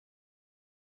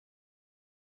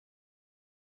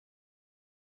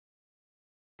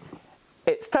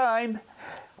It's time!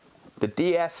 The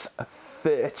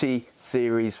DS3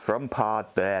 Series from Pard,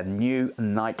 their new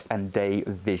night and day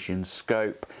vision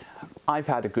scope. I've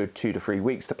had a good 2 to 3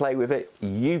 weeks to play with it.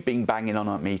 You've been banging on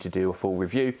at me to do a full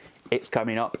review. It's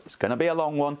coming up. It's going to be a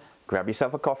long one. Grab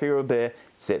yourself a coffee or a beer,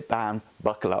 sit down,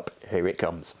 buckle up. Here it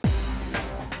comes.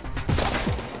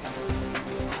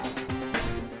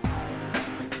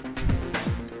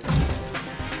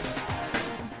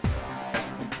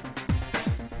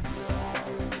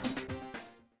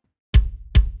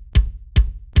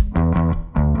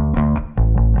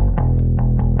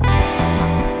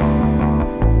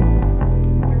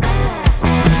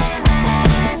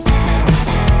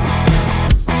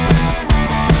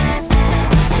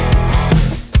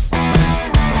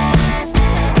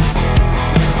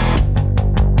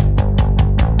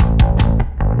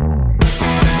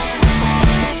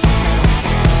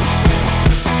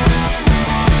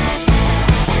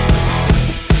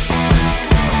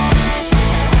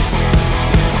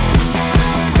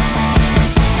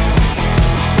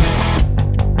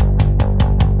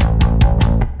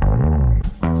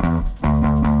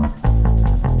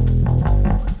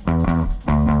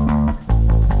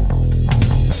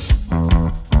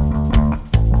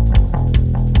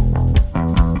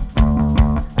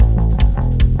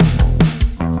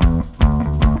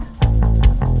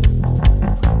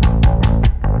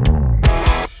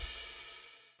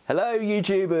 Hello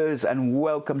YouTubers and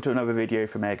welcome to another video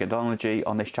from Airgunology.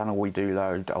 On this channel we do a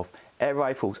load of air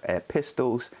rifles, air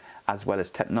pistols, as well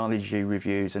as technology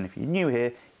reviews, and if you're new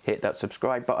here, hit that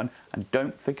subscribe button and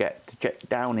don't forget to check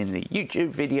down in the YouTube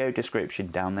video description.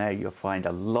 Down there you'll find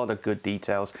a lot of good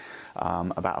details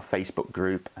about a Facebook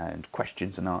group and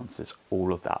questions and answers,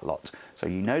 all of that lot. So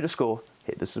you know the score,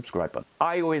 hit the subscribe button.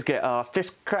 I always get asked,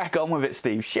 just crack on with it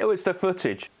Steve, show us the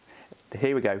footage.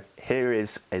 Here we go. Here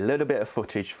is a little bit of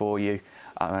footage for you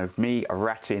of me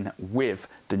ratting with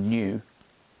the new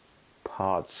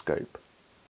Pard scope.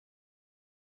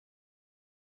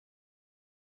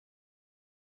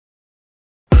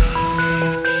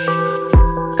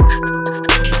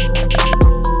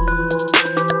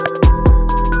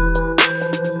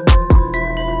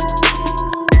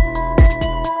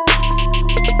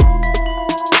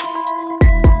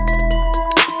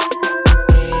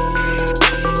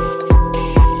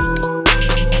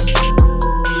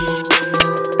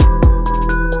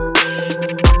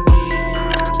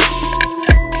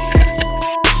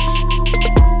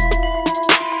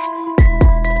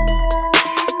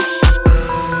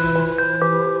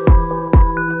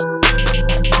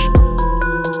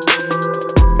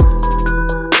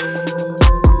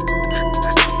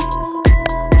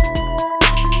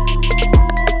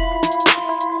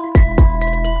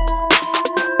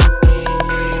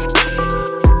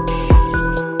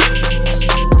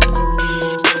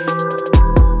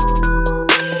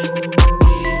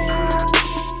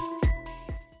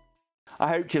 I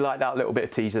hope you like that little bit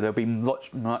of teaser. There'll be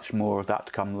much more of that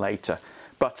to come later.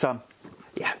 But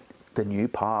yeah, the new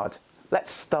Pard.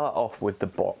 Let's start off with the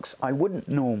box. I wouldn't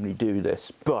normally do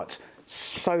this, but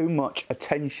so much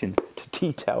attention to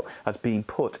detail has been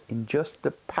put in just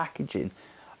the packaging.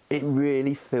 It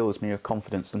really fills me with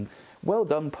confidence, and well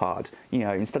done Pard. You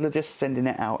know, instead of just sending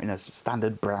it out in a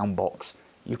standard brown box,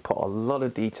 you've put a lot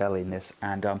of detail in this,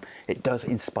 and it does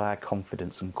inspire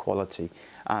confidence and quality.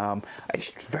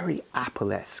 It's very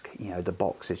Apple-esque, you know, the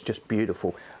box is just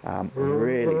beautiful.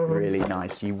 Really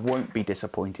nice. You won't be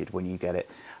disappointed when you get it.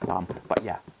 But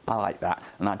yeah, I like that,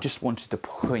 and I just wanted to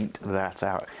point that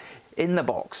out. In the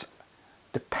box,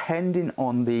 depending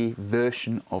on the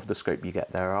version of the scope you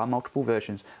get, there are multiple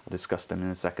versions. I'll discuss them in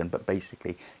a second, but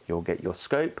basically you'll get your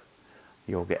scope,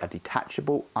 you'll get a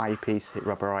detachable eyepiece,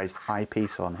 rubberized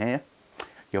eyepiece on here.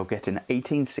 You'll get an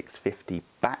 18650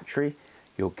 battery.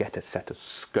 You'll get a set of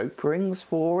scope rings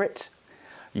for it.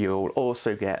 You'll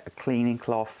also get a cleaning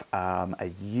cloth,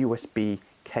 a USB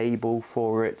cable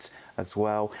for it as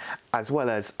well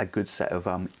as a good set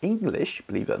of English,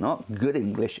 believe it or not, good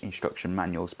English instruction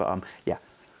manuals. But yeah,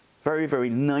 very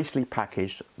nicely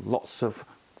packaged, lots of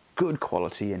good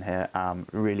quality in here.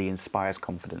 Really inspires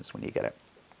confidence when you get it.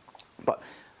 But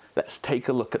let's take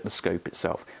a look at the scope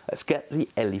itself. Let's get the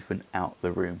elephant out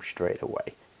the room straight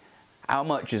away. How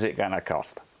much is it going to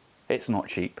cost? It's not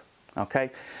cheap, okay?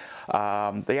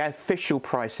 The official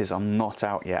prices are not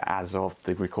out yet as of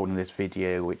the recording of this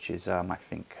video, which is I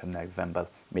think November,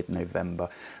 mid-November.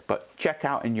 But check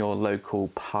out in your local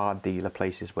Pard dealer,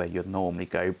 places where you'd normally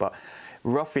go. But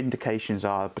rough indications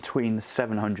are between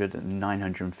 700 and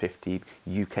 950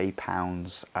 UK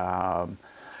pounds,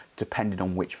 depending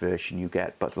on which version you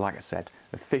get. But like I said,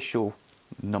 official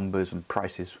numbers and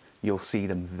prices, you'll see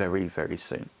them very, very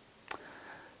soon.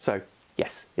 So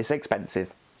yes, it's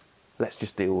expensive. Let's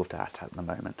just deal with that at the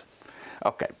moment.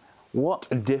 Okay, what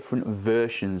different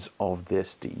versions of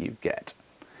this do you get?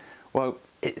 Well,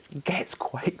 it gets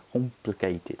quite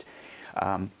complicated.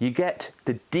 You get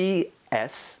the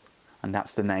DS, and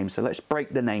that's the name, so let's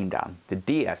break the name down. The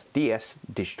DS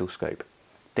digital scope.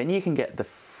 Then you can get the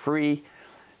free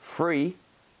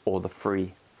or the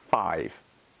free 5.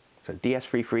 So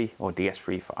DS3 free or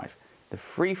DS3 5. The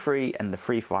free and the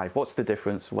free 5, what's the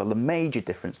difference? Well, the major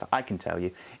difference that I can tell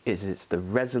you is it's the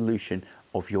resolution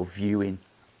of your viewing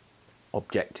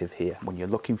objective here. When you're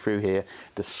looking through here,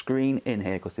 the screen in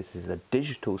here, because this is a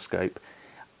digital scope,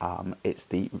 it's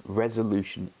the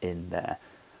resolution in there.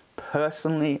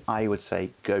 Personally, I would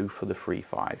say go for the free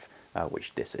 5,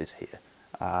 which this is here.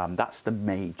 That's the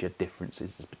major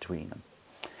differences between them.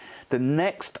 The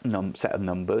next set of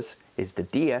numbers is the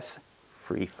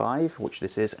DS3 5, which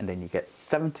this is, and then you get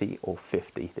 70 or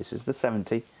 50. This is the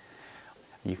 70.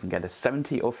 You can get a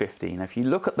 70 or 50. And if you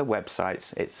look at the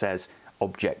websites, it says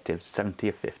objective 70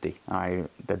 or 50,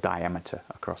 the diameter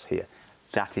across here.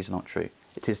 That is not true.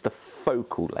 It is the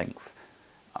focal length,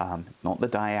 not the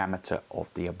diameter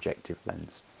of the objective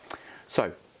lens.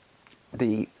 So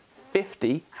the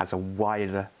 50 has a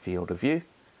wider field of view.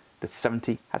 The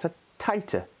 70 has a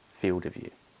tighter field of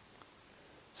view.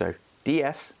 So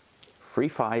DS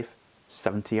 3.5,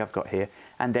 70 I've got here,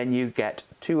 and then you get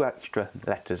 2 extra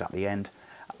letters at the end,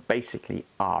 basically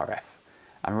RF.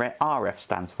 And RF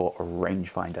stands for a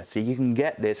rangefinder. So you can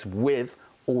get this with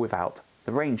or without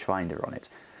the rangefinder on it.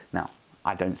 Now,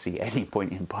 I don't see any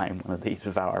point in buying one of these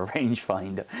without a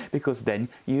rangefinder, because then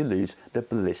you lose the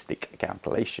ballistic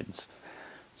calculations.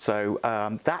 So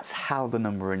that's how the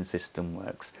numbering system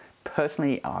works.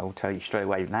 Personally, I will tell you straight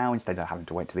away now, instead of having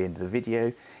to wait to the end of the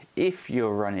video, if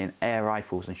you're running air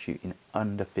rifles and shooting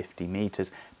under 50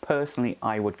 meters, personally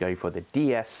I would go for the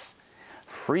DS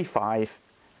 3.5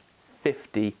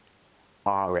 50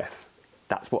 RF.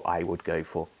 That's what I would go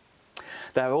for.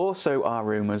 There also are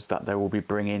rumours that they will be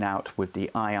bringing out with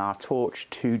the IR torch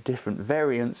 2 different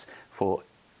variants for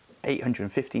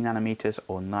 850 nanometers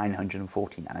or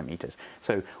 940 nanometers.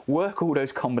 So work all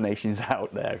those combinations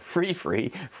out there.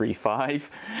 3.5,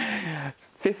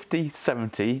 50,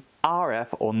 70,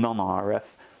 RF or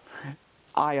non-RF,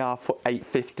 IR for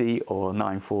 850 or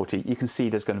 940. You can see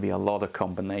there's going to be a lot of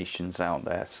combinations out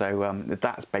there. So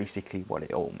that's basically what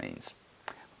it all means.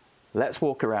 Let's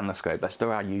walk around the scope. Let's do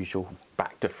our usual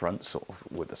back to front sort of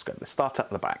with the scope. Let's start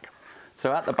at the back.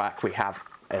 So at the back we have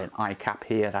an eye cap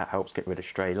here that helps get rid of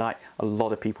stray light. A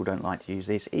lot of people don't like to use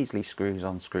these. Easily screws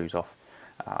on, screws off.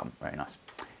 Very nice.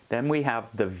 Then we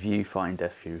have the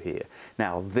viewfinder through here.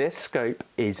 Now this scope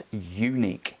is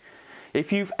unique.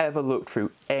 If you've ever looked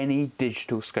through any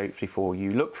digital scopes before,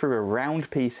 you look through a round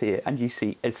piece here and you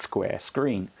see a square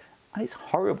screen. And it's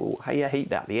horrible. I hate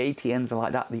that. The ATNs are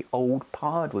like that. The old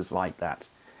Pard was like that.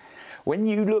 When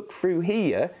you look through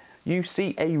here, you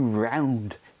see a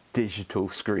round digital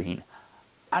screen.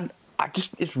 And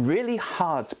it's really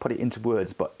hard to put it into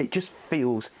words, but it just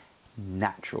feels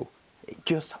natural. It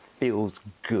just feels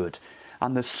good.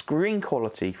 And the screen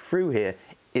quality through here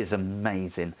is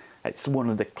amazing. It's one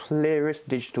of the clearest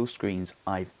digital screens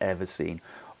I've ever seen.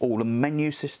 All the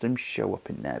menu systems show up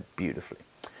in there beautifully.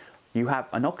 You have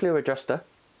an ocular adjuster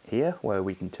here where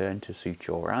we can turn to suit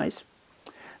your eyes.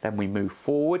 Then we move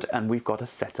forward and we've got a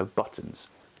set of buttons.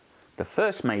 The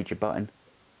first major button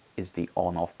is the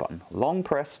on-off button. Long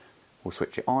press will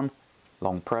switch it on,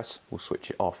 long press will switch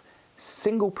it off.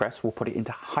 Single press will put it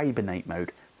into hibernate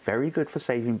mode. Very good for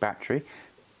saving battery.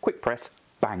 Quick press,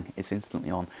 bang, it's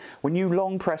instantly on. When you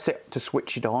long press it to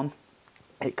switch it on,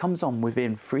 it comes on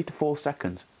within 3 to 4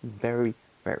 seconds. Very,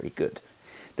 very good.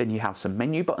 Then you have some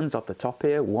menu buttons up the top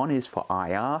here. One is for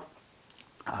IR.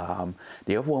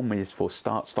 The other one is for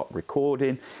start, stop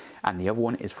recording. And the other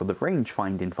one is for the range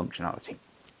finding functionality,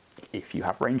 if you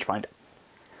have rangefinder.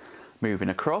 Moving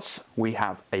across, we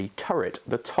have a turret.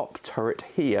 The top turret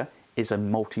here is a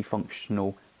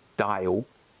multifunctional dial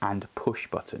and push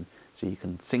button. So you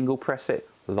can single press it,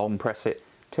 long press it,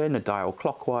 turn the dial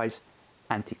clockwise,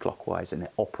 anti-clockwise, and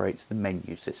it operates the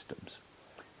menu systems.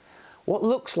 What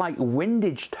looks like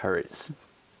windage turrets,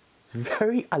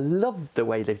 I love the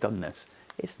way they've done this.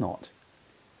 It's not.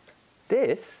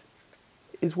 This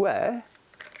is where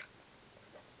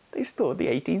they stored the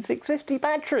 18650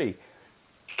 battery.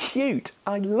 Cute,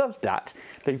 I love that.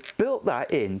 They've built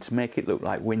that in to make it look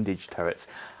like windage turrets.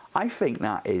 I think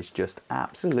that is just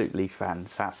absolutely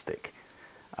fantastic.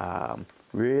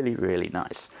 Really, really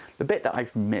nice. The bit that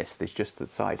I've missed is just the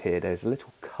side here. There's a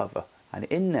little cover, and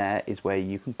in there is where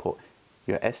you can put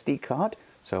your SD card,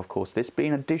 So of course, this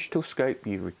being a digital scope,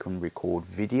 you can record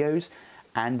videos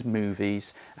and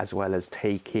movies, as well as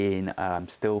take in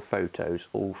still photos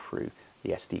all through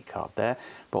the SD card there.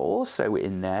 But also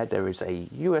in there is a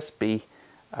USB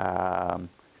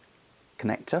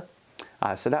connector.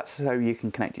 So that's so you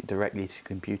can connect it directly to your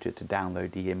computer to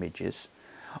download the images.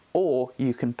 Or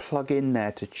you can plug in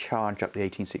there to charge up the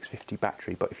 18650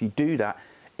 battery. But if you do that,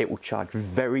 it will charge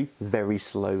very, very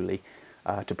slowly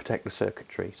to protect the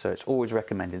circuitry. So it's always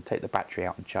recommended to take the battery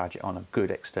out and charge it on a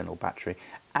good external battery.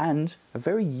 And a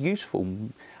very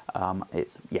useful,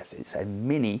 it's a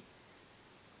mini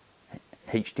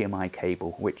HDMI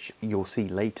cable, which you'll see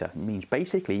later. It means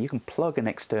basically you can plug an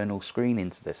external screen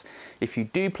into this. If you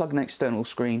do plug an external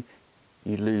screen,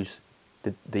 you lose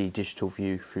the digital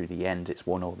view through the end. It's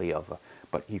one or the other,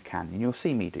 but you can, and you'll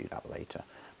see me do that later.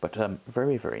 But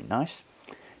very, very nice.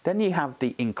 Then you have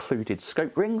the included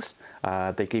scope rings.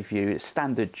 They give you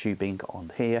standard tubing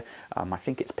on here. I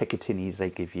think it's Picatinny's they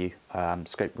give you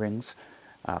scope rings.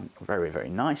 Very, very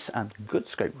nice, and good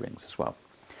scope rings as well.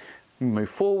 Move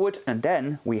forward, and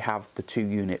then we have the two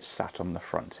units sat on the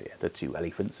front here, the two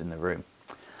elephants in the room.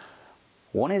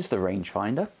 One is the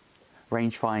rangefinder.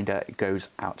 Rangefinder goes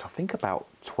out, I think, about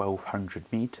 1200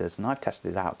 meters, and I've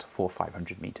tested it out to 400 or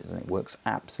 500 meters, and it works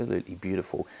absolutely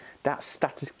beautiful. That's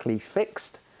statically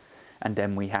fixed, and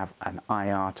then we have an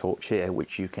IR torch here,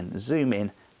 which you can zoom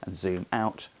in and zoom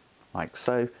out like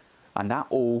so, and that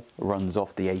all runs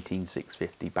off the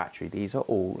 18650 battery. These are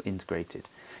all integrated.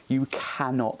 You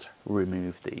cannot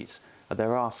remove these.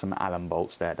 There are some Allen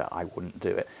bolts there that I wouldn't do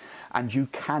it, and you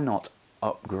cannot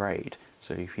upgrade.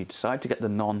 So if you decide to get the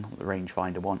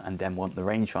non-rangefinder one and then want the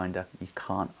rangefinder, you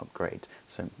can't upgrade.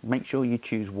 So make sure you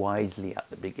choose wisely at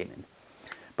the beginning.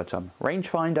 But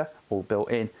rangefinder all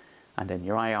built in, and then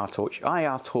your IR torch.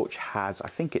 IR torch has, I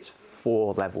think it's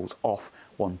 4 levels off,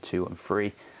 1, 2 and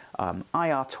 3.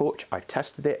 IR torch, I've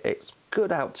tested it, it's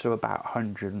good out to about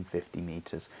 150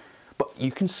 meters. But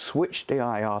you can switch the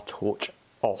IR torch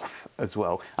off as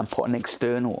well and put an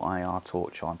external IR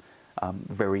torch on.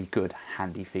 Very good,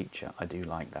 handy feature. I do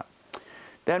like that.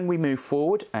 Then we move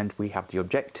forward and we have the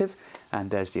objective,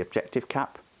 and there's the objective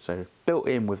cap. So built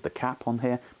in with the cap on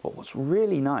here. But what's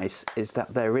really nice is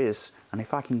that there is, and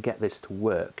if I can get this to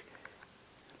work,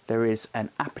 there is an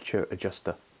aperture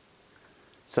adjuster.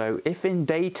 So if in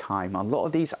daytime, a lot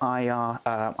of these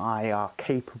IR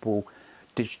capable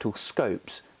digital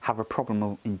scopes have a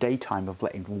problem in daytime of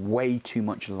letting way too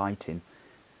much light in,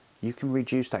 you can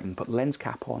reduce that. You can put lens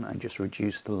cap on and just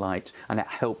reduce the light, and that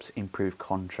helps improve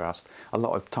contrast. A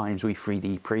lot of times we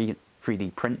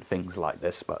 3D print things like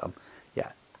this, but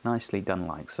yeah, nicely done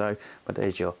like so. But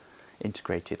there's your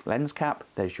integrated lens cap,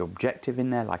 there's your objective in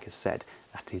there. Like I said,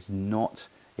 that is not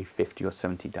a 50 or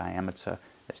 70 diameter,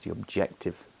 that's the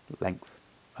objective length,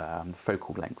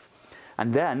 focal length.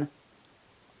 And then,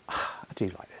 I do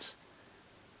like this,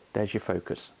 there's your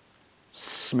focus.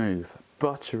 Smooth,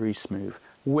 buttery smooth,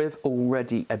 with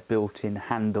already a built-in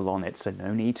handle on it, so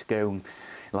no need to go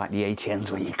like the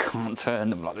ATMs where you can't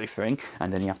turn the bloody thing,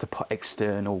 and then you have to put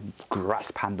external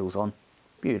grasp handles on.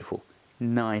 Beautiful,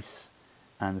 nice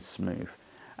and smooth.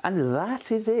 And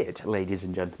that is it, ladies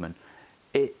and gentlemen.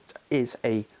 It is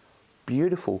a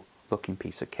beautiful looking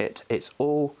piece of kit. It's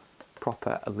all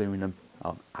proper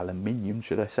aluminium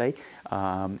should I say,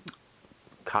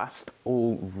 cast,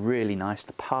 all really nice.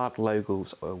 The Pard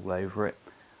logos all over it.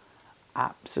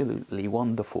 Absolutely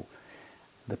wonderful.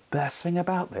 The best thing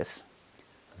about this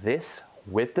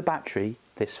with the battery,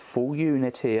 this full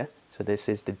unit here, so this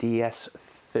is the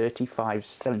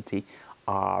DS3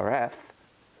 RF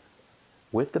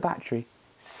with the battery,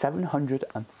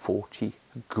 740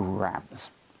 grams.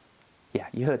 Yeah,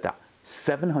 you heard that,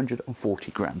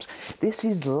 740 grams. This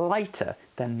is lighter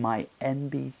than my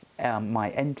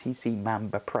NTC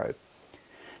Mamba Pro.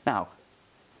 Now,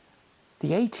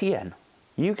 the ATN,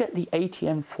 you get the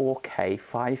ATN 4K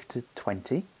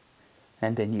 5-20,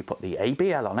 and then you put the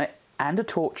ABL on it and a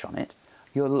torch on it,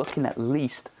 you're looking at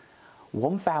least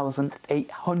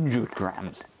 1,800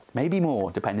 grams, maybe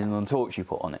more depending on the torch you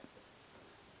put on it.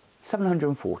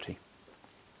 740.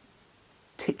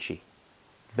 Titchy.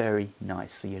 Very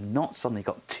nice. So you're not suddenly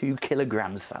got 2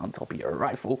 kilograms on top of your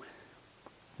rifle.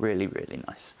 Really, really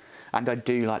nice. And I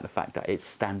do like the fact that it's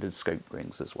standard scope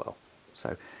rings as well.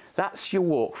 So that's your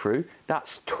walkthrough.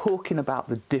 That's talking about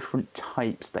the different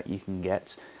types that you can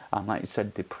get. Like I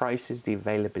said, the prices, the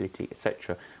availability,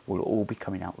 etc. will all be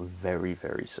coming out very,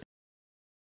 very soon.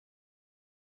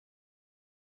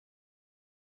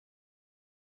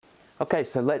 Okay,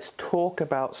 so let's talk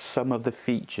about some of the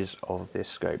features of this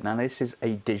scope. Now this is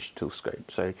a digital scope,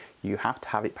 so you have to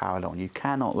have it powered on. You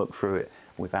cannot look through it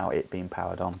without it being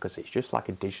powered on, because it's just like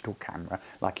a digital camera,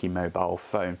 like your mobile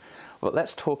phone. But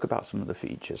let's talk about some of the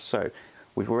features. So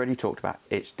we've already talked about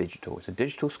it's digital. It's a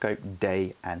digital scope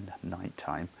day and night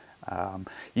time.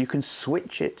 You can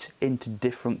switch it into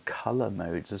different color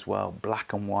modes as well,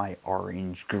 black and white,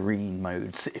 orange, green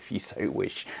modes if you so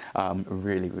wish.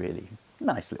 Really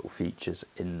nice little features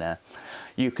in there.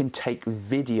 You can take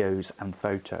videos and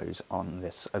photos on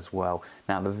this as well.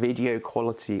 Now the video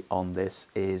quality on this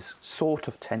is sort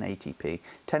of 1080p.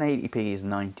 1080p is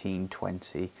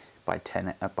 1920 by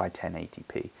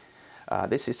 1080p.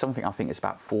 This is something I think is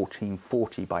about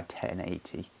 1440 by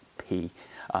 1080p.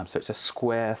 So it's a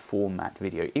square format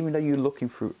video. Even though you're looking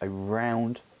through a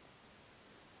round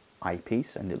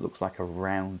eyepiece and it looks like a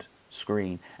round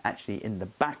screen, actually in the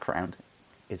background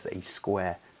is a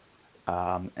square,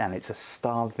 and it's a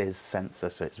StarViz sensor,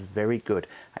 so it's very good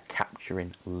at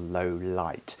capturing low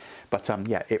light. But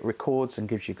yeah, it records and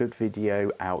gives you good video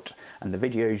out, and the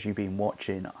videos you've been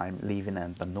watching I'm leaving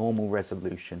in the normal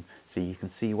resolution so you can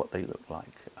see what they look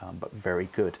like, but very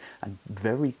good, and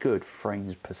very good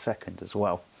frames per second as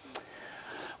well.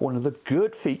 One of the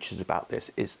good features about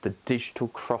this is the digital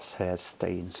crosshairs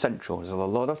staying central. There's a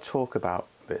lot of talk about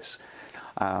this.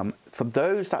 For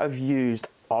those that have used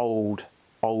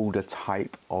older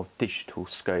type of digital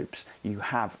scopes, you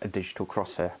have a digital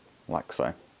crosshair like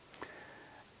so.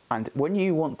 And when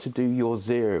you want to do your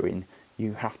zeroing,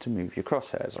 you have to move your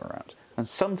crosshairs around. And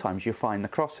sometimes you find the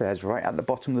crosshairs right at the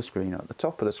bottom of the screen or at the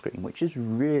top of the screen, which is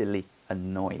really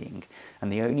annoying. And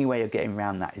the only way of getting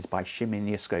around that is by shimming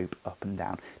your scope up and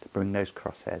down to bring those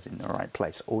crosshairs in the right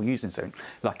place, or using something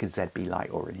like a ZB Light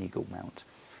or an Eagle mount.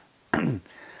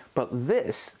 But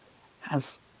this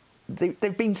has,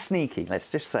 they've been sneaky,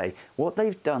 let's just say. What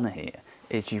they've done here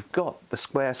is you've got the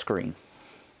square screen,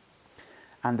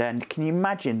 and then can you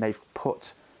imagine they've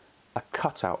put a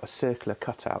cutout, a circular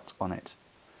cutout on it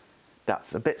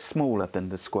that's a bit smaller than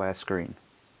the square screen.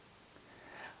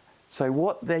 So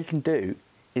what they can do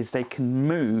is they can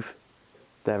move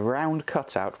the round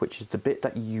cutout, which is the bit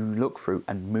that you look through,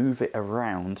 and move it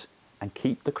around and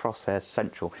keep the crosshairs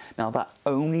central. Now that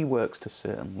only works to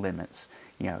certain limits.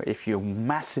 You know, if you're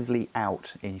massively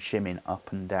out in shimming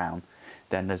up and down,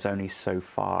 then there's only so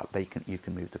far you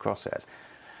can move the crosshairs.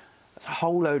 There's a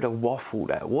whole load of waffle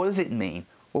there. What does it mean?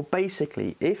 Well,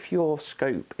 basically, if your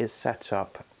scope is set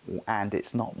up and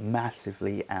it's not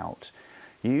massively out,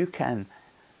 you can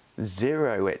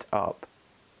zero it up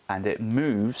and it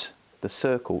moves the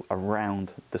circle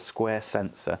around the square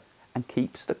sensor and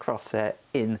keeps the crosshair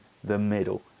in the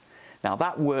middle. Now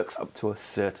that works up to a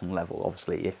certain level.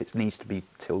 Obviously, if it needs to be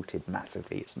tilted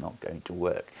massively, it's not going to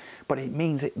work. But it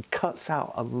means it cuts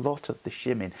out a lot of the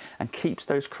shimming and keeps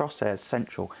those crosshairs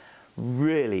central.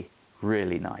 Really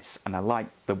nice. And I like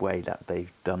the way that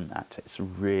they've done that. It's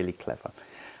really clever.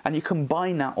 And you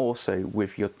combine that also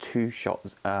with your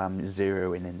two-shot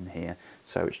zeroing in here.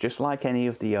 So it's just like any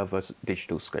of the other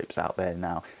digital scopes out there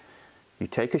now. You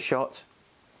take a shot,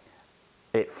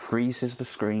 it freezes the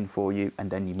screen for you,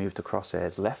 and then you move the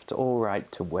crosshairs left or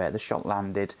right to where the shot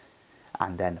landed,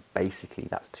 and then basically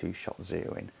that's two-shot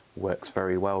zeroing. Works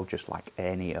very well, just like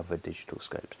any other digital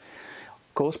scopes.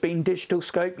 Of course, being digital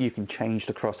scope, you can change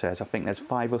the crosshairs. I think there's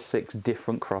 5 or 6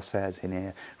 different crosshairs in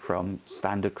here, from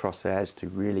standard crosshairs to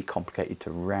really complicated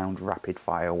to round rapid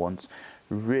fire ones.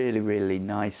 Really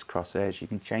nice crosshairs. You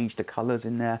can change the colors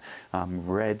in there,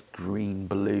 red, green,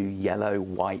 blue, yellow,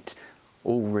 white,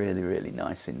 all really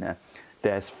nice in there.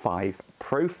 There's 5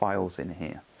 profiles in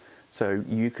here, so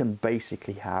you can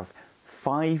basically have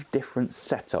 5 different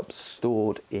setups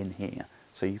stored in here.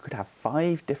 So you could have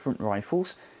 5 different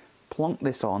rifles, plonk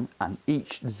this on, and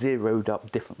each zeroed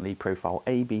up differently, profile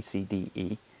A, B, C, D,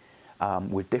 E,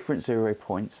 with different 0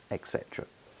 points, etc.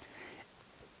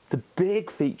 The big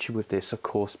feature with this, of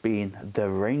course, being the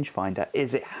rangefinder,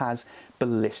 is it has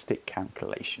ballistic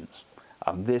calculations.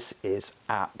 This is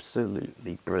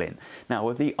absolutely brilliant. Now,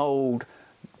 with the old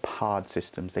Pard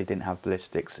systems, they didn't have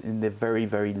ballistics. In the very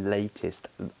latest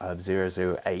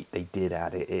 008, they did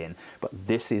add it in, but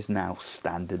this is now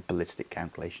standard ballistic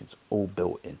calculations, all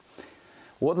built in.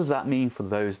 What does that mean for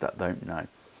those that don't know?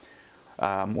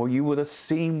 Well, you would have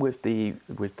seen with the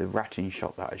ratting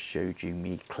shot that I showed you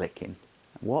me clicking.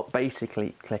 What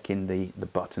basically clicking the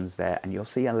buttons there, and you'll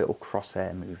see a little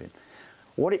crosshair moving.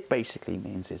 What it basically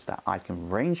means is that I can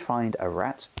range find a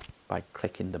rat by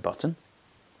clicking the button,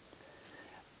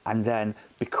 and then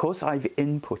because I've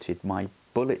inputted my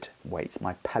bullet weight,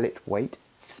 my pellet weight,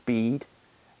 speed,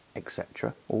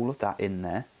 etc., all of that in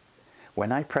there,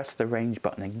 when I press the range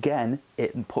button again,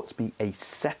 it puts me a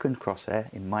second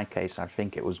crosshair. In my case, I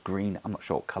think it was green. I'm not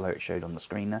sure what colour it showed on the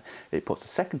screen there. It puts a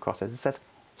second crosshair that says,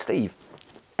 Steve,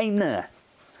 aim there.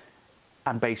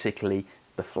 And basically,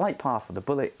 the flight path of the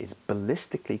bullet is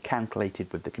ballistically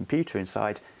calculated with the computer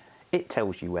inside. It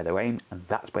tells you where to aim, and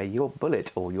that's where your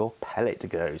bullet or your pellet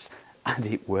goes. And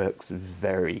it works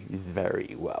very,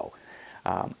 very well.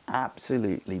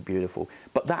 Absolutely beautiful.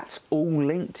 But that's all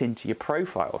linked into your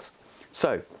profiles.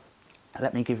 So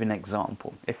let me give you an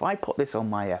example. If I put this on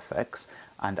my FX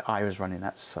and I was running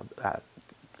at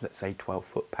let's say 12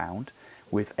 foot-pound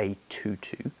with a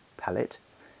 2.2 pellet,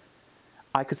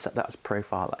 I could set that as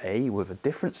profile A with a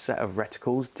different set of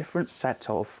reticles, different set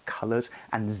of colours,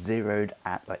 and zeroed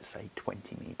at, let's say,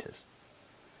 20 meters.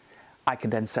 I can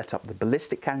then set up the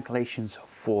ballistic calculations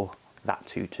for that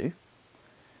 2.2.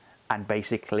 And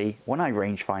basically, when I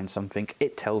range find something,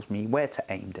 it tells me where to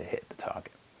aim to hit the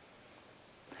target.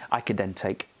 I could then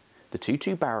take the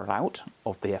 2.2 barrel out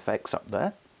of the FX up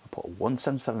there, and put a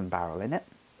 177 barrel in it.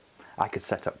 I could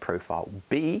set up profile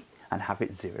B and have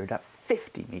it zeroed at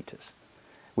 50 meters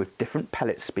with different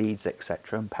pellet speeds,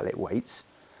 etc., and pellet weights.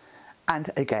 And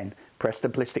again, press the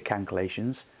ballistic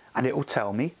calculations and it will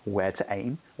tell me where to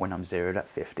aim when I'm zeroed at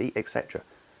 50, etc.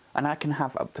 And I can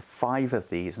have up to 5 of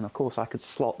these, and of course I could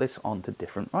slot this onto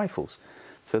different rifles.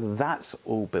 So that's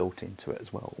all built into it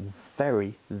as well.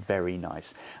 Very, very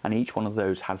nice. And each one of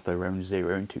those has their own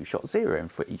 0 and 2-shot 0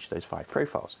 for each of those 5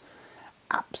 profiles.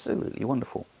 Absolutely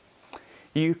wonderful.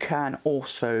 You can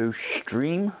also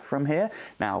stream from here.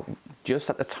 Now, just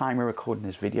at the time of recording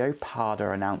this video, Pard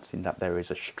are announcing that there is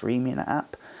a streaming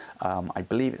app. I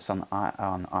believe it's on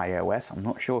iOS. I'm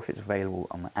not sure if it's available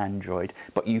on Android,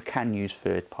 but you can use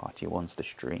third-party ones to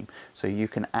stream. So you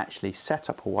can actually set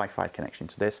up a Wi-Fi connection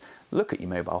to this, look at your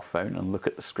mobile phone and look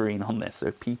at the screen on this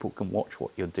so people can watch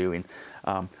what you're doing.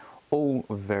 All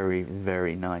very,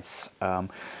 very nice.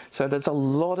 So there's a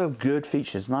lot of good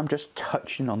features, and I'm just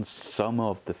touching on some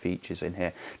of the features in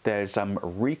here. There's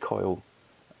recoil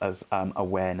as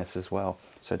awareness as well,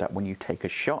 so that when you take a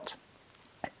shot,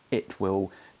 it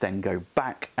will then go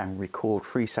back and record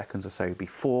 3 seconds or so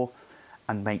before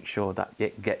and make sure that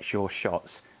it gets your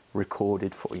shots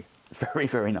recorded for you. Very,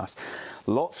 very nice.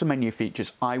 Lots of menu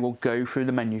features. I will go through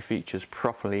the menu features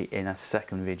properly in a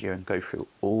second video and go through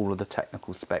all of the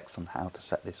technical specs on how to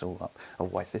set this all up.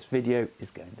 Otherwise, this video is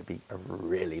going to be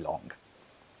really long.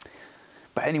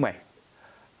 But anyway,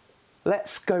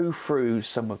 let's go through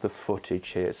some of the footage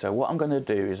here. So what I'm going to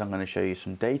do is I'm going to show you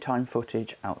some daytime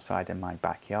footage outside in my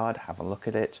backyard, have a look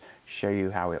at it, show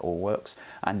you how it all works,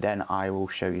 and then I will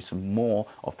show you some more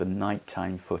of the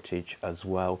nighttime footage as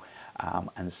well,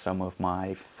 and some of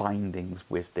my findings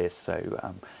with this.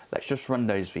 So let's just run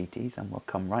those VTs and we'll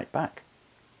come right back.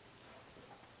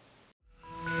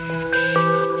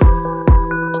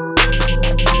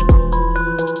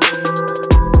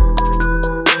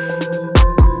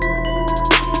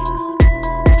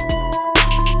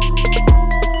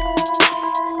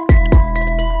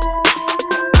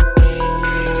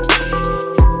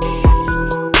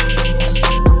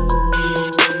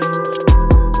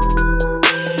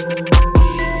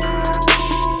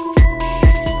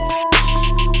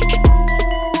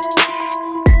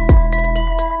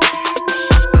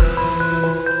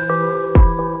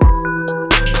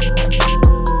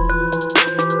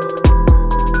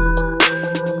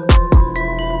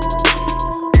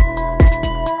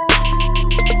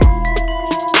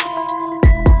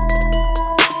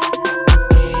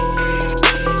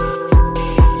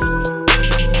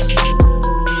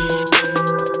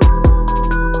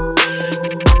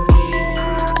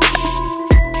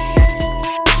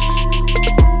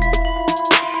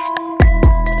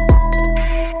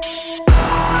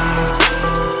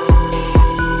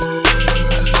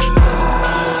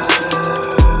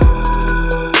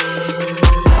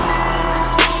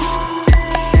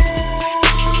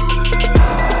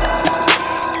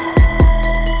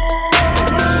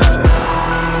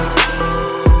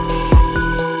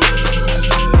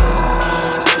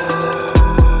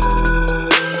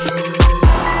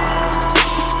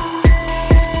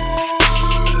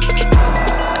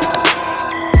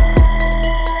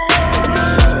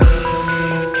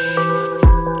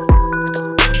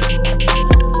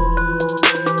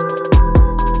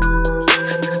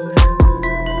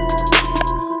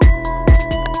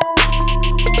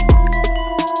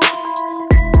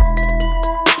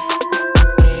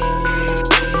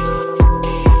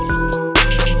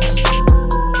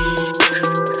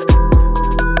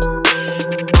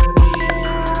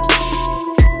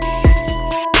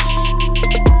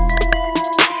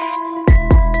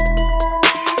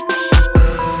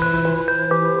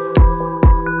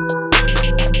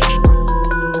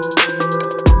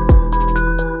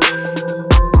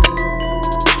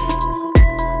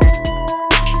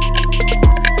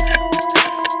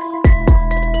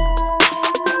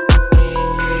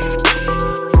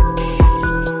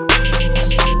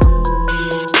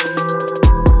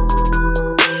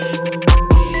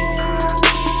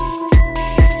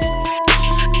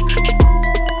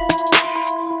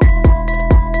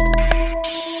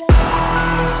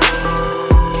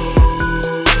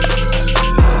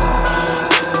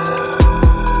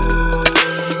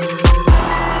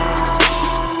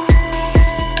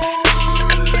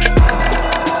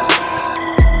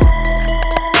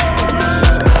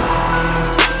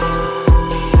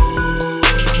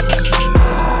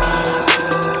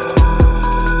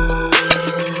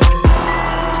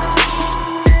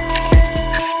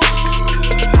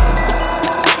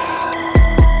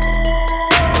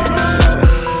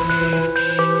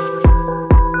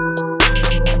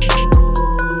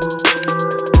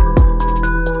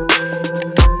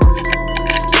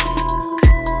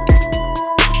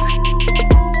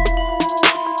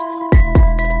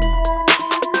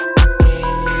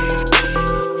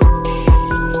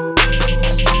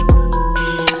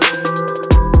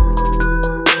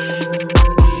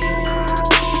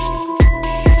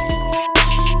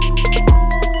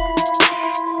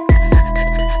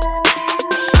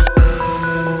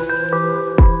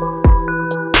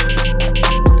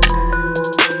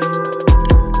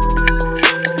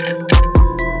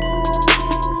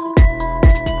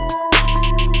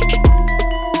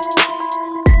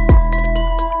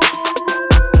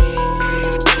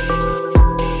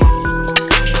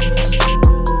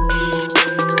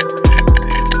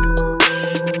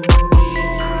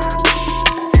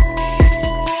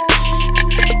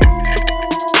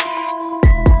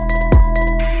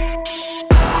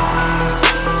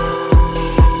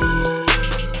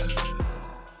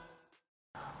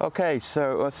 Okay,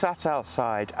 so I sat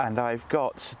outside and I've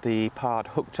got the Pard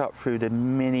hooked up through the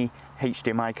mini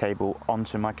HDMI cable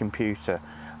onto my computer,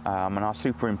 and I'll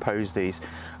superimpose these.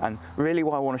 And really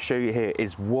what I want to show you here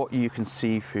is what you can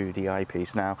see through the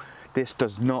eyepiece. Now, this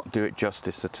does not do it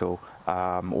justice at all.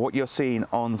 What you're seeing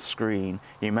on screen,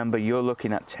 you remember you're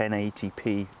looking at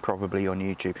 1080p probably on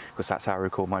YouTube, because that's how I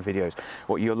record my videos.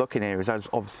 What you're looking here is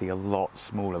obviously a lot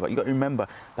smaller, but you've got to remember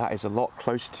that is a lot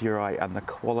closer to your eye, and the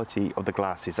quality of the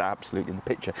glass is absolutely, in the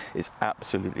picture, is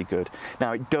absolutely good.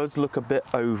 Now, it does look a bit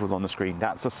oval on the screen.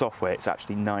 That's the software. It's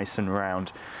actually nice and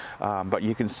round, but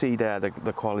you can see there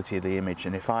the quality of the image.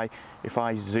 And if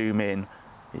I zoom in,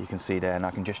 you can see there, and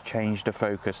I can just change the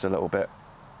focus a little bit,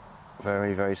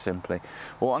 very, very simply.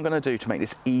 What I'm going to do to make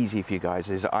this easy for you guys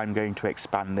is I'm going to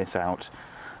expand this out.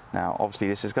 Now, obviously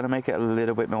this is going to make it a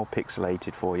little bit more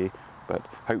pixelated for you, but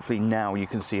hopefully now you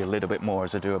can see a little bit more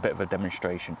as I do a bit of a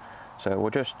demonstration. So we'll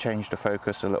just change the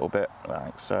focus a little bit,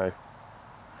 like so.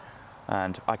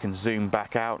 And I can zoom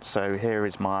back out. So here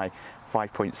is my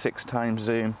 5.6 times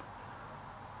zoom,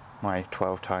 my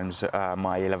 12 times,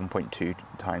 my 11.2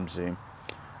 times zoom.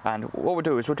 And what we'll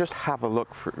do is we'll just have a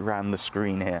look around the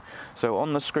screen here. So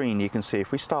on the screen you can see,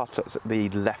 if we start at the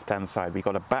left hand side, we've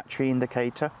got a battery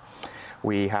indicator,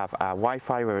 we have our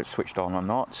Wi-Fi where it's switched on or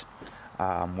not,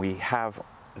 we have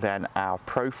then our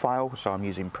profile, so I'm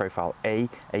using profile A,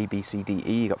 B, C, D,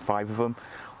 E, you've got 5 of them,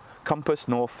 compass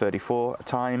north 34 a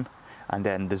time, and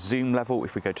then the zoom level,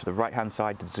 if we go to the right hand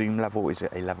side, the zoom level is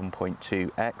at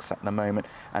 11.2x at the moment,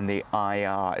 and the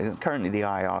IR, currently the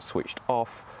IR switched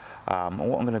off. What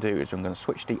I'm going to do is I'm going to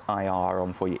switch the IR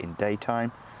on for you in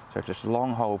daytime. So just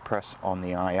long hold press on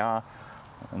the IR,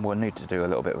 and we'll need to do a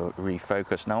little bit of a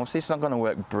refocus. Now obviously it's not going to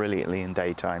work brilliantly in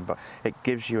daytime, but it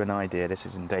gives you an idea. This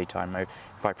is in daytime mode.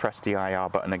 If I press the IR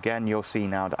button again, you'll see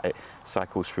now that it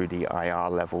cycles through the IR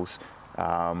levels,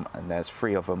 and there's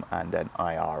 3 of them, and then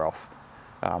IR off.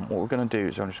 What we're going to do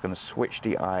is I'm just going to switch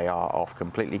the IR off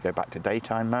completely, go back to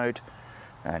daytime mode,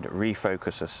 and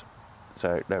refocus us.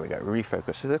 So there we go,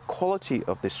 refocus. So the quality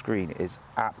of this screen is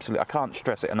absolutely, I can't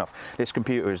stress it enough. This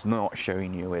computer is not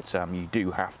showing you it. You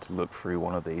do have to look through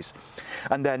one of these.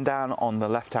 And then down on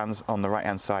the on the right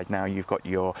hand side now, you've got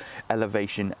your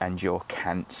elevation and your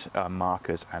cant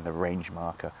markers and a range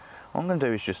marker. What I'm going to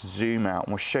do is just zoom out,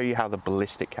 and we'll show you how the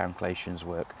ballistic calculations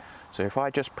work. So if I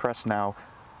just press now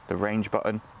the range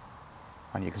button,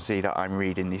 and you can see that I'm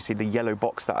reading, you see the yellow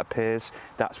box that appears,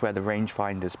 that's where the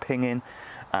rangefinder's pinging.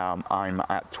 I'm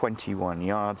at 21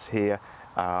 yards here,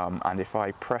 and if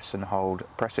I press and hold,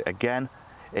 press it again,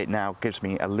 it now gives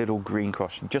me a little green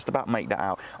cross. Just about make that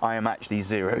out. I am actually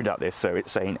zeroed at this, so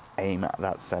it's saying aim at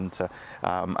that center,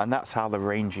 and that's how the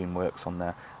ranging works on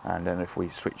there. And then if we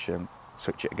switch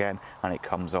it again, and it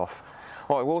comes off.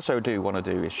 What I also do want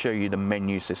to do is show you the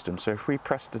menu system. So if we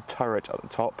press the turret at the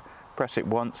top, press it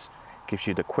once, gives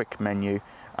you the quick menu,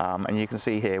 and you can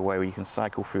see here where you can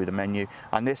cycle through the menu,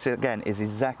 and this again is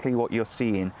exactly what you're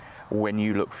seeing when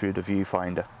you look through the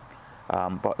viewfinder.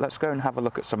 But let's go and have a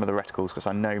look at some of the reticles, because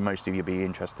I know most of you will be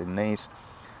interested in these.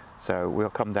 So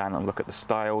we'll come down and look at the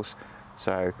styles.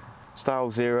 So style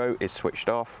 0 is switched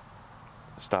off,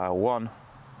 style 1,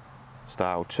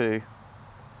 style 2,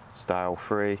 style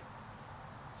 3,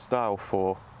 style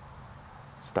 4,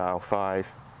 style 5,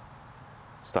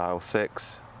 style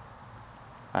 6,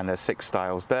 and there's 6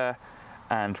 styles there.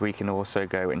 And we can also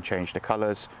go and change the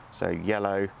colors, so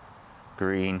yellow,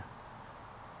 green,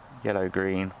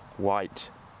 white,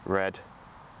 red.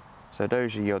 So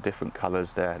those are your different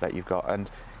colors there that you've got,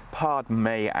 and Pard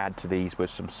may add to these with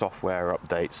some software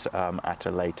updates at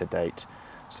a later date.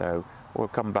 So we'll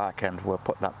come back and we'll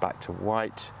put that back to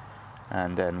white,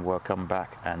 and then we'll come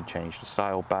back and change the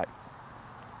style back,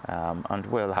 and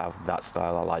we'll have that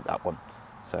style. I like that one.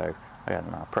 So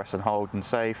again, I'll press and hold and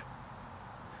save.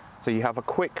 So you have a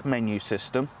quick menu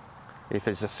system if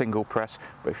it's a single press,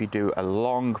 but if you do a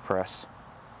long press,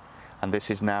 and this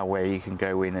is now where you can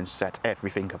go in and set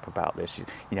everything up about this. You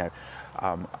know,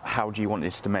 how do you want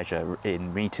this to measure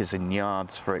in meters and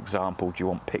yards, for example? Do you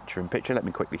want picture in picture? Let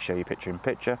me quickly show you picture in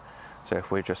picture. So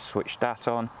if we just switch that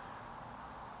on,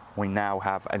 we now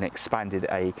have an expanded,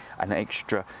 an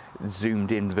extra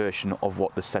zoomed in version of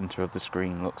what the center of the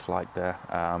screen looks like there.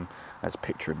 There's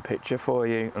picture in picture for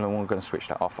you, and we're going to switch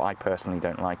that off. I personally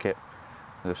don't like it.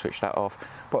 We'll switch that off.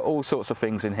 But all sorts of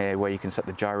things in here where you can set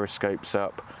the gyroscopes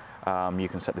up, you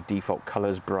can set the default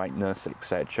colors, brightness,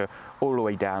 etc., all the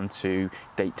way down to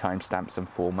date timestamps and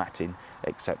formatting,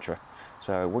 etc.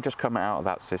 So we'll just come out of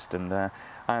that system there,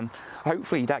 and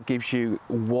hopefully that gives you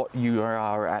what you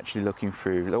are actually looking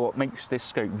through. What makes this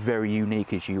scope very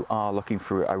unique is you are looking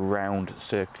through a round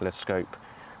circular scope.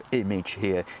 image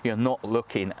here. You're not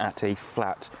looking at a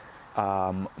flat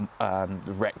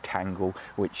rectangle,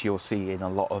 which you'll see in a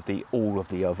lot of all of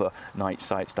the other night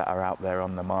sights that are out there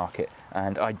on the market.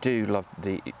 And I do love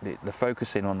the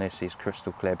focusing on this is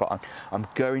crystal clear, but I'm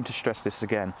going to stress this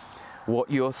again. What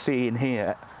you're seeing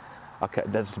here, okay,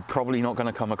 that's probably not going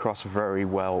to come across very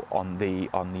well on the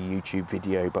YouTube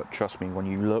video, but trust me, when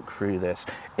you look through this,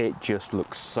 it just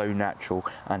looks so natural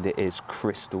and it is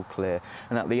crystal clear.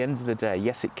 And at the end of the day,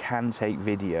 yes, it can take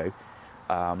video.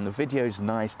 The video is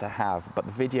nice to have, but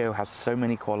the video has so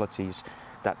many qualities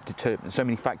that determine, so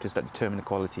many factors that determine the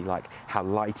quality, like how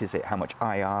light is it, how much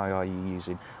IR are you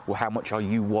using, or how much are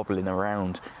you wobbling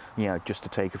around, you know, just to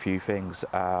take a few things.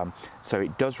 So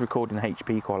it does record in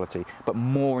HP quality, but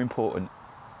more important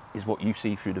is what you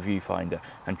see through the viewfinder.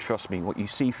 And trust me, what you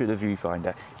see through the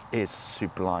viewfinder is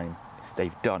sublime.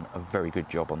 They've done a very good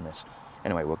job on this.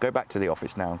 Anyway, we'll go back to the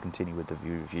office now and continue with the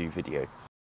review video.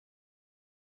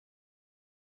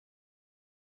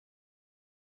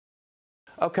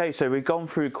 Okay, so we've gone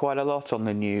through quite a lot on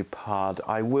the new Pard.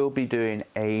 I will be doing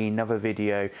another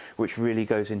video which really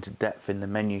goes into depth in the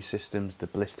menu systems, the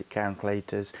ballistic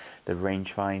calculators, the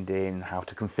range finding, how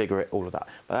to configure it, all of that.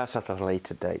 But that's at a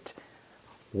later date.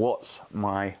 What's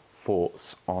my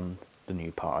thoughts on the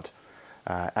new Pard?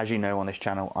 As you know, on this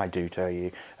channel, I do tell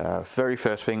you, very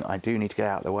first thing I do need to get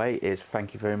out of the way is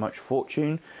thank you very much,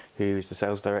 Fortune, who is the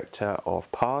sales director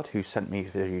of Pard, who sent me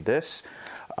through this.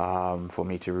 For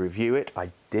me to review it. I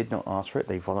did not ask for it,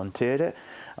 they volunteered it.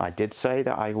 I did say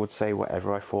that I would say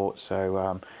whatever I thought,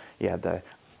 so yeah,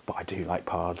 but I do like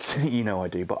Pards, you know I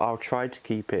do, but I'll try to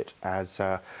keep it as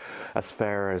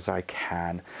fair as I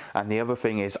can. And the other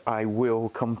thing is, I will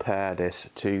compare this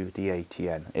to the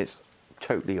ATN. It's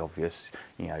totally obvious,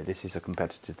 you know, this is a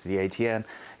competitor to the ATN.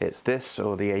 It's this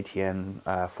or the ATN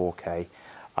 4K.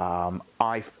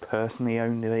 I've personally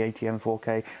owned the ATN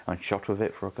 4K and shot with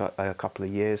it for a couple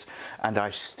of years, and I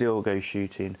still go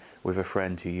shooting with a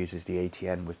friend who uses the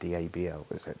ATN with the ABL,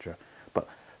 etc. But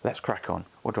let's crack on.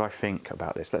 What do I think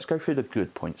about this? Let's go through the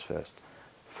good points first.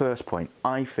 First point,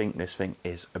 I think this thing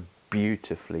is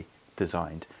beautifully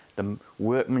designed. The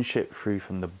workmanship through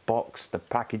from the box, the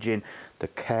packaging, the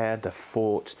care, the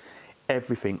thought,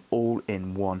 everything all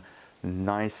in one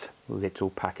nice little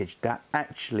package that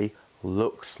actually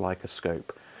looks like a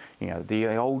scope. You know,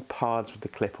 the old Pards with the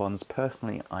clip-ons,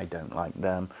 personally I don't like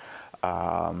them.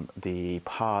 The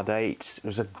Pard 8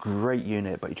 was a great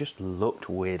unit, but it just looked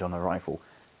weird on a rifle.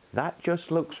 That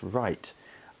just looks right.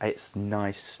 It's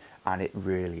nice, and it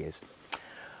really is.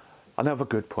 Another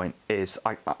good point is,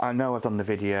 I know I've done the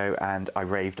video and I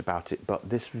raved about it, but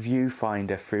this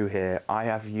viewfinder through here, I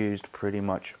have used pretty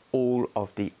much all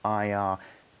of the IR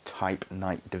type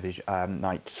night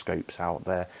scopes out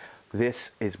there.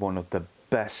 This is one of the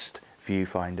best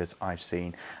viewfinders I've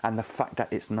seen, and the fact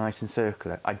that it's nice and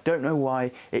circular, I don't know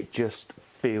why, it just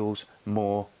feels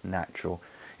more natural.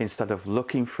 Instead of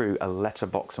looking through a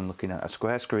letterbox and looking at a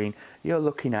square screen, you're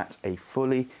looking at a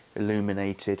fully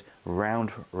illuminated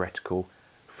round reticle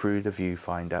through the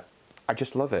viewfinder. I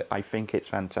just love it. I think it's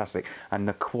fantastic, and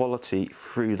the quality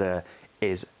through there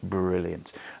is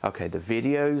brilliant. Okay, the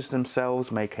videos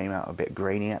themselves may came out a bit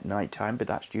grainy at night time, but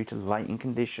that's due to lighting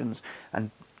conditions,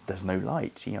 and there's no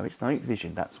light, you know, it's night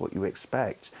vision, that's what you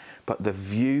expect. But the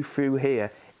view through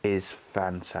here is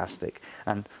fantastic,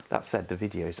 and that said, the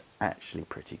video is actually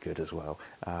pretty good as well,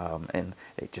 and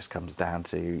it just comes down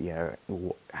to, you know,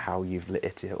 how you've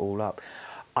lit it all up.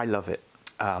 I love it.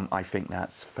 I think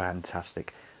that's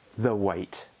fantastic. The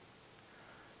weight,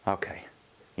 okay,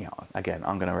 you know, again,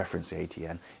 I'm going to reference the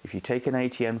ATN. If you take an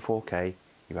ATN 4K,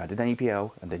 you add an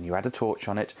ABL, and then you add a torch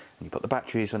on it, and you put the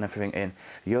batteries and everything in,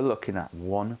 you're looking at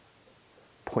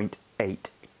 1.8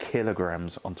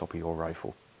 kilograms on top of your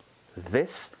rifle.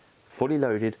 This, fully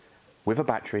loaded, with a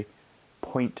battery,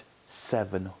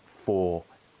 0.74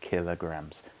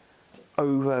 kilograms.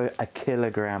 Over a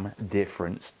kilogram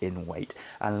difference in weight,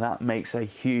 and that makes a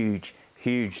huge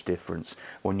difference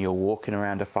when you're walking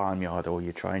around a farmyard or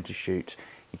you're trying to shoot.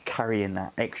 You're carrying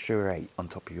that extra weight on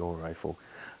top of your rifle.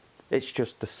 It's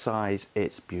just the size,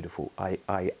 it's beautiful.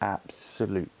 I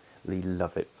absolutely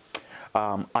love it.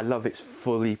 I love it's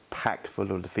fully packed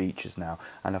full of the features now,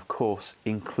 and of course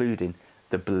including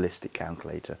the ballistic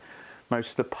calculator.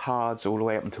 Most of the Pards all the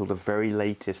way up until the very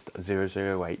latest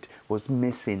 008 was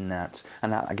missing that,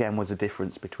 and that again was a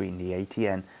difference between the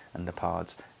ATN and the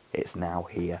Pards. It's now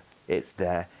here, it's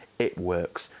there, it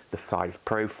works. The 5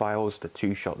 profiles, the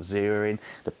 2-shot zeroing,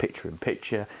 the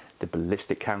picture-in-picture, the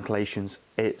ballistic calculations,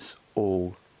 it's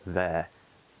all there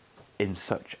in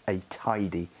such a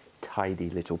tidy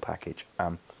little package.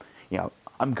 You know,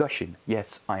 I'm gushing.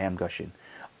 Yes, I am gushing.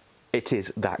 It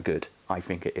is that good. I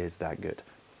think it is that good.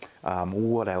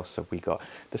 What else have we got?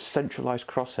 The centralized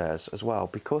crosshairs as well,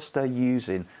 because they're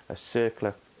using a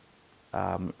circular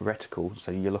reticle,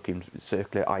 so you're looking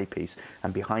circular eyepiece,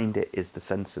 and behind it is the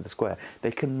centre of the square.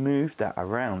 They can move that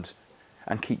around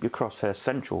and keep your crosshairs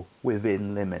central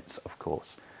within limits, of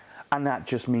course. And that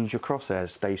just means your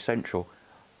crosshairs stay central.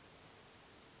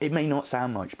 It may not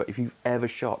sound much, but if you've ever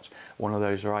shot one of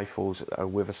those rifles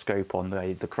with a scope on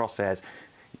the crosshairs,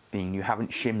 and you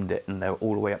haven't shimmed it and they're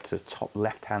all the way up to the top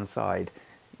left hand side,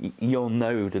 you'll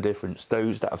know the difference.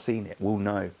 Those that have seen it will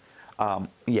know.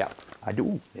 Yeah, I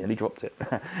do. Nearly dropped it.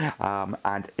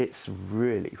 And it's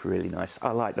really, really nice.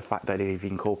 I like the fact that they've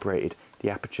incorporated the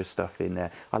aperture stuff in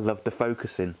there. I love the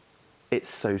focusing. It's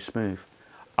so smooth.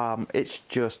 It's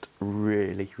just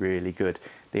really, really good.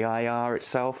 The IR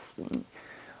itself,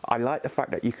 I like the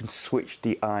fact that you can switch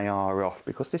the IR off,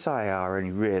 because this IR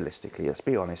only realistically, let's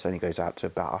be honest, only goes out to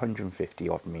about 150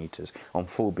 odd meters on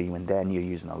full beam, and then you're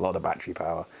using a lot of battery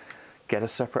power. Get a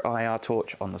separate IR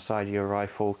torch on the side of your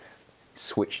rifle,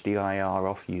 switch the IR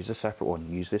off, use a separate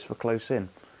one, use this for close in.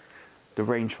 The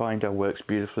rangefinder works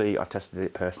beautifully. I've tested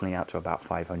it personally out to about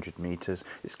 500 meters.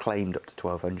 It's claimed up to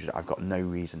 1200. I've got no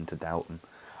reason to doubt them.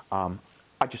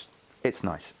 It's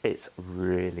nice. It's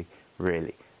really,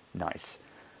 really nice.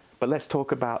 But let's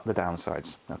talk about the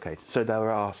downsides. Okay, so there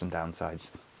are some downsides.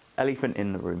 Elephant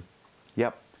in the room.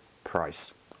 Yep,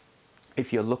 price.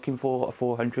 If you're looking for a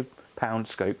 £400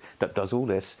 scope that does all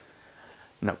this,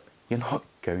 no, you're not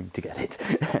going to get it.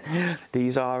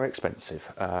 These are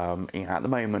expensive. At the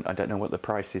moment, I don't know what the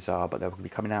prices are, but they'll be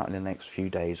coming out in the next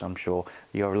few days, I'm sure.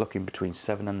 You're looking between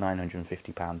 £700 and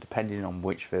 £950, depending on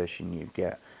which version you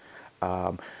get.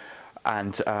 I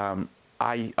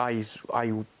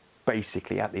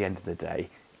basically, at the end of the day,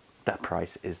 that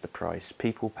price is the price.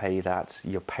 People pay that.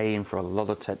 You're paying for a lot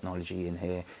of technology in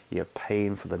here. You're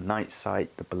paying for the night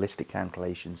sight, the ballistic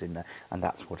calculations in there, and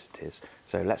that's what it is.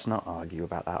 So let's not argue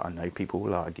about that. I know people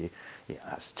will argue, yeah,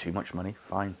 that's too much money.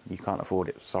 Fine, you can't afford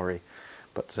it, sorry.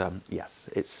 But yes,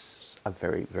 it's a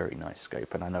very, very nice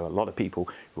scope, and I know a lot of people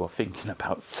who are thinking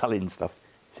about selling stuff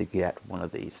to get one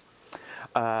of these.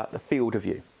 The field of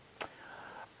view.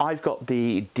 I've got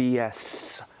the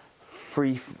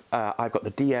I've got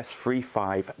the DS3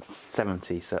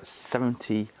 570, so that's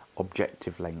 70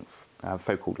 objective length,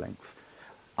 focal length.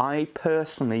 I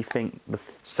personally think the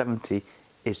 70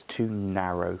 is too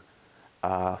narrow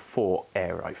for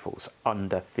air rifles,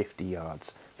 under 50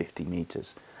 yards, 50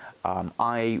 meters.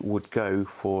 I would go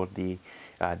for the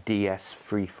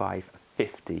DS3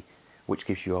 550, which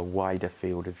gives you a wider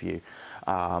field of view.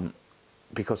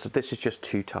 Because this is just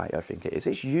too tight, I think it is.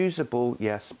 It's usable,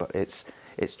 yes, but it's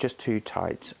just too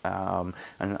tight. And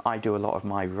I do a lot of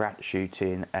my rat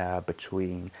shooting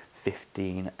between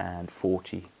 15 and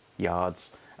 40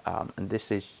 yards, and this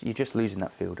is, you're just losing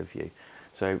that field of view.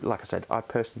 So like I said, I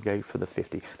personally go for the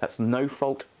 50. That's no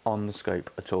fault on the scope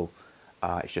at all.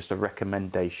 It's just a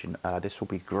recommendation. This will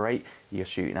be great. You're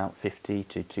shooting out 50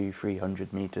 to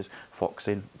 300 meters,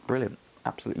 foxing, brilliant,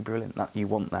 absolutely brilliant. You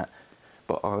want that.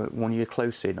 But when you're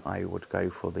close in, I would go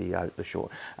for the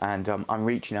short. And I'm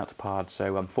reaching out to Pard,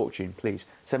 so unfortunately, please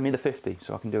send me the 50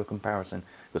 so I can do a comparison,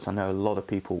 because I know a lot of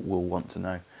people will want to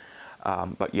know.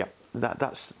 But yeah,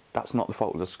 that's not the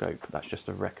fault of the scope. That's just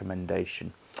a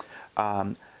recommendation.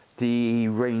 The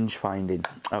range finding.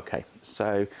 Okay,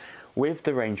 so with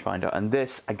the rangefinder, and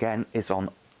this again is on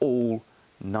all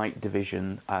night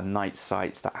division night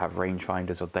sites that have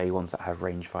rangefinders, or day ones that have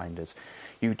rangefinders.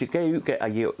 You do go get a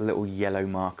little yellow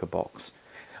marker box.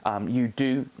 You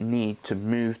do need to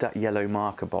move that yellow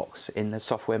marker box in the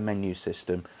software menu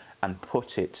system and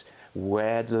put it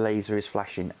where the laser is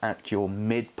flashing, at your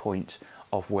midpoint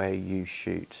of where you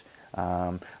shoot.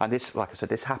 And this, like I said,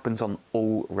 this happens on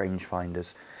all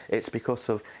rangefinders. It's because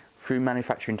of, through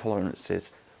manufacturing tolerances,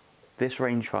 this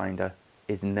rangefinder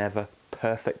is never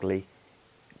perfectly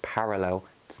parallel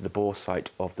to the bore sight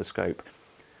of the scope.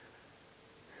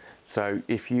 So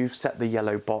if you've set the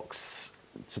yellow box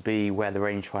to be where the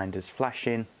rangefinder is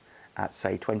flashing at,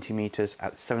 say, 20 meters,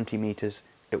 at 70 meters,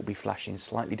 it will be flashing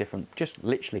slightly different, just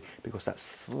literally because that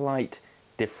slight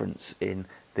difference in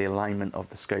the alignment of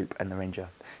the scope and the ranger.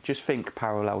 Just think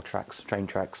parallel tracks, train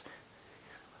tracks.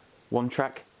 One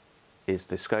track is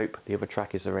the scope, the other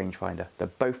track is the rangefinder. They're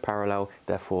both parallel,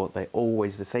 therefore they're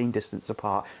always the same distance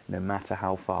apart, no matter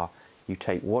how far. You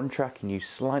take one track and you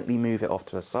slightly move it off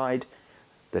to the side,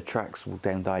 the tracks will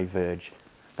then diverge.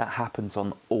 That happens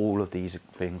on all of these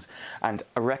things. And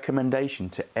a recommendation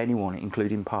to anyone,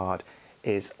 including Pard,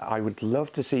 is I would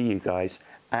love to see you guys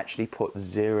actually put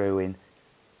 0 in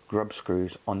grub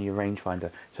screws on your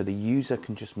rangefinder, so the user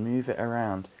can just move it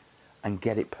around and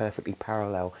get it perfectly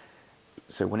parallel.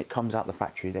 So when it comes out the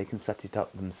factory, they can set it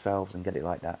up themselves and get it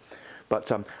like that. But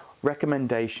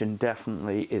recommendation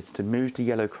definitely is to move to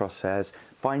yellow crosshairs,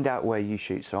 find out where you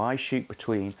shoot. So I shoot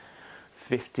between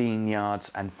 15 yards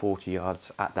and 40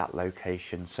 yards at that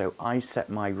location. So I set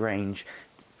my range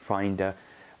finder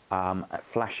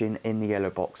flashing in the yellow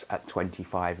box at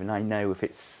 25, and I know if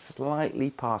it's slightly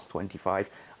past 25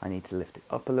 I need to lift it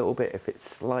up a little bit. If it's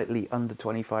slightly under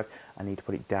 25 I need to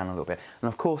put it down a little bit. And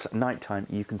of course at night time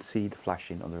you can see the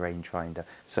flashing on the rangefinder,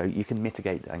 so you can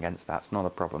mitigate against that. It's not a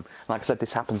problem. Like I said,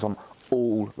 this happens on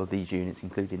all of these units,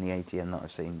 including the ATN that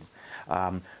I've seen.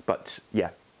 But yeah,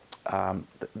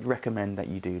 recommend that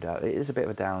you do that. It is a bit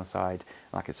of a downside.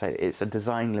 Like I say, it's a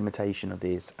design limitation of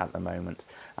these at the moment,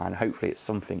 and hopefully it's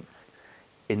something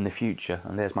in the future.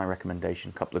 And there's my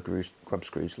recommendation: a couple of grub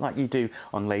screws, like you do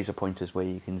on laser pointers, where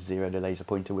you can zero the laser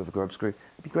pointer with a grub screw.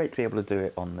 It'd be great to be able to do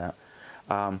it on that.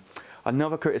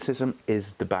 Another criticism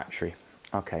is the battery.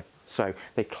 Okay, so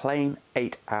they claim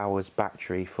 8 hours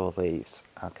battery for these.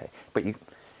 Okay, but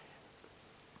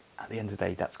at the end of the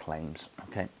day, that's claims.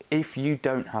 Okay, if you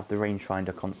don't have the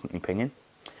rangefinder constantly pinging,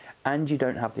 and you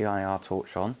don't have the IR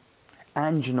torch on,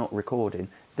 and you're not recording,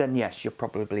 then yes, you'll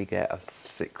probably get a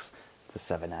 6 to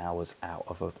 7 hours out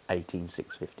of an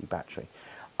 18650 battery.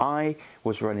 I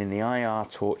was running the IR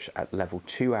torch at level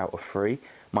 2 out of 3.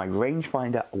 My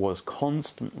rangefinder was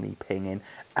constantly pinging,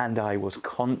 and I was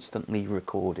constantly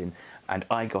recording, and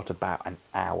I got about an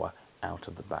hour out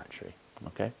of the battery.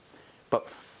 Okay, but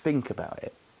think about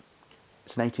it.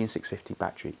 It's an 18650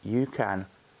 battery. You can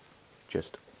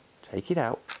just take it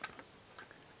out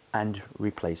and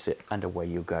replace it, and away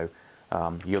you go.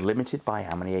 You're limited by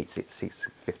how many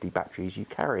 18650 batteries you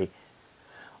carry.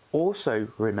 Also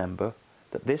remember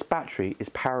that this battery is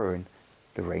powering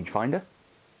the rangefinder,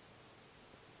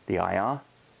 the IR,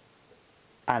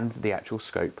 and the actual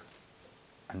scope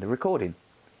and the recording.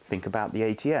 Think about the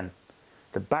ATN.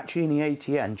 The battery in the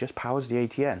ATN just powers the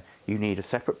ATN. You need a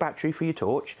separate battery for your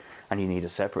torch, and you need a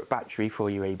separate battery for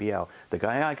your ABL. The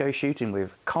guy I go shooting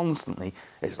with constantly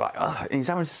is like, ugh, and he's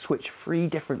having to switch 3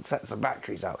 different sets of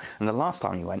batteries out. And the last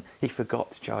time he went, he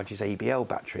forgot to charge his ABL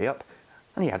battery up,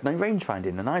 and he had no range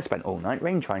finding, and I spent all night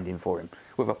range finding for him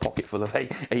with a pocket full of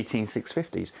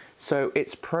 18650s. So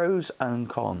it's pros and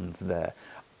cons there.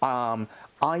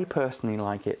 I personally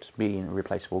like it being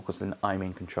replaceable, because then I'm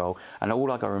in control, and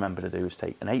all I got to remember to do is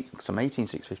take some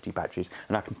 18650 batteries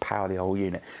and I can power the whole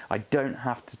unit. I don't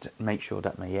have to make sure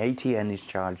that my ATN is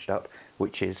charged up,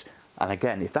 which is, and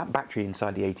again, if that battery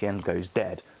inside the ATN goes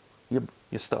dead,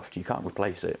 you're stuffed. You can't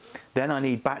replace it. Then I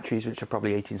need batteries, which are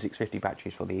probably 18650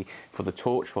 batteries for the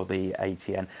torch, for the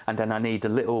ATN, and then I need the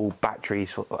little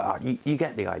batteries for. You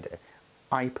get the idea.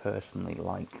 I personally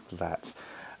like that.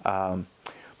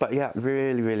 But yeah,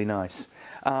 really, really nice.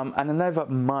 And another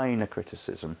minor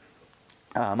criticism,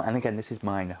 and again, this is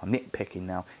minor, I'm nitpicking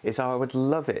now, is I would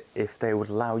love it if they would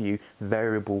allow you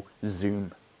variable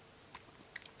zoom.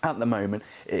 At the moment,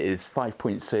 it is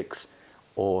 5.6,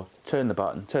 or turn the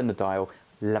button, turn the dial,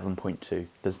 11.2.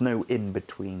 There's no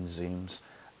in-between zooms.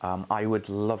 I would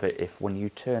love it if when you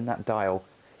turn that dial,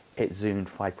 it zoomed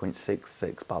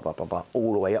 5.66, blah, blah, blah, blah,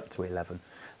 all the way up to 11,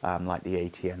 like the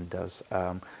ATN does.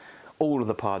 All of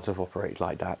the Pards have operated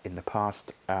like that in the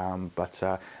past,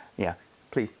 yeah,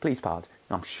 please Pard,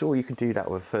 I'm sure you can do that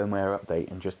with a firmware update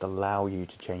and just allow you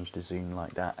to change the zoom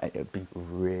like that. It would be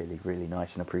really, really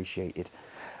nice and appreciated.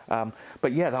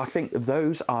 But yeah, I think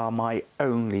those are my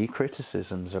only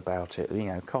criticisms about it. You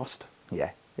know, cost,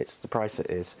 yeah, it's the price it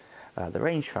is. The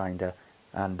rangefinder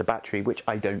and the battery, which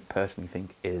I don't personally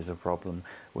think is a problem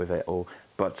with it all,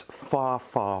 but far,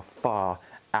 far, far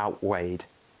outweighed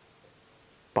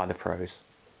by the pros.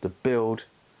 The build,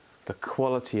 the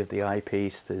quality of the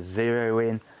eyepiece, the zero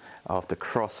in of the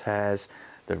crosshairs,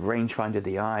 the rangefinder,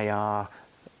 the IR,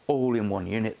 all in one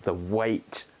unit, the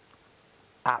weight,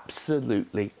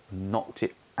 absolutely knocked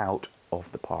it out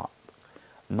of the park.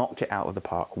 Knocked it out of the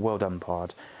park. Well done,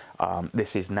 Pard.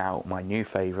 This is now my new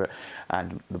favourite,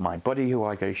 and my buddy who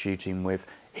I go shooting with,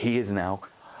 he is now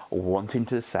wanting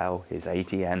to sell his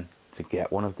ATN to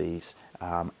get one of these.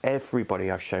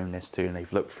 Everybody I've shown this to and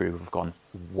they've looked through have gone,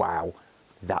 wow,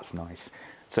 that's nice.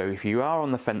 So if you are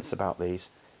on the fence about these,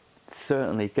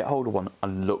 certainly get hold of one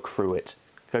and look through it.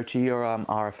 Go to your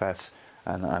RFS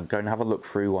and go and have a look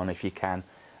through one if you can,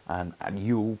 and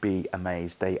you'll be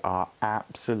amazed. They are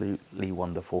absolutely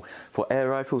wonderful. For air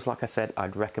rifles, like I said,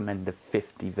 I'd recommend the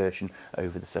 50 version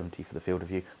over the 70 for the field of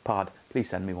view. Pard, please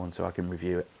send me one so I can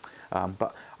review it.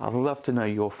 But I'd love to know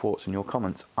your thoughts and your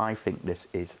comments. I think this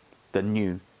is the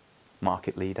new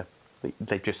market leader.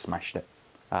 They've just smashed it.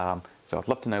 So I'd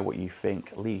love to know what you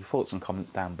think. Leave your thoughts and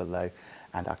comments down below,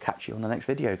 and I'll catch you on the next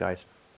video, guys.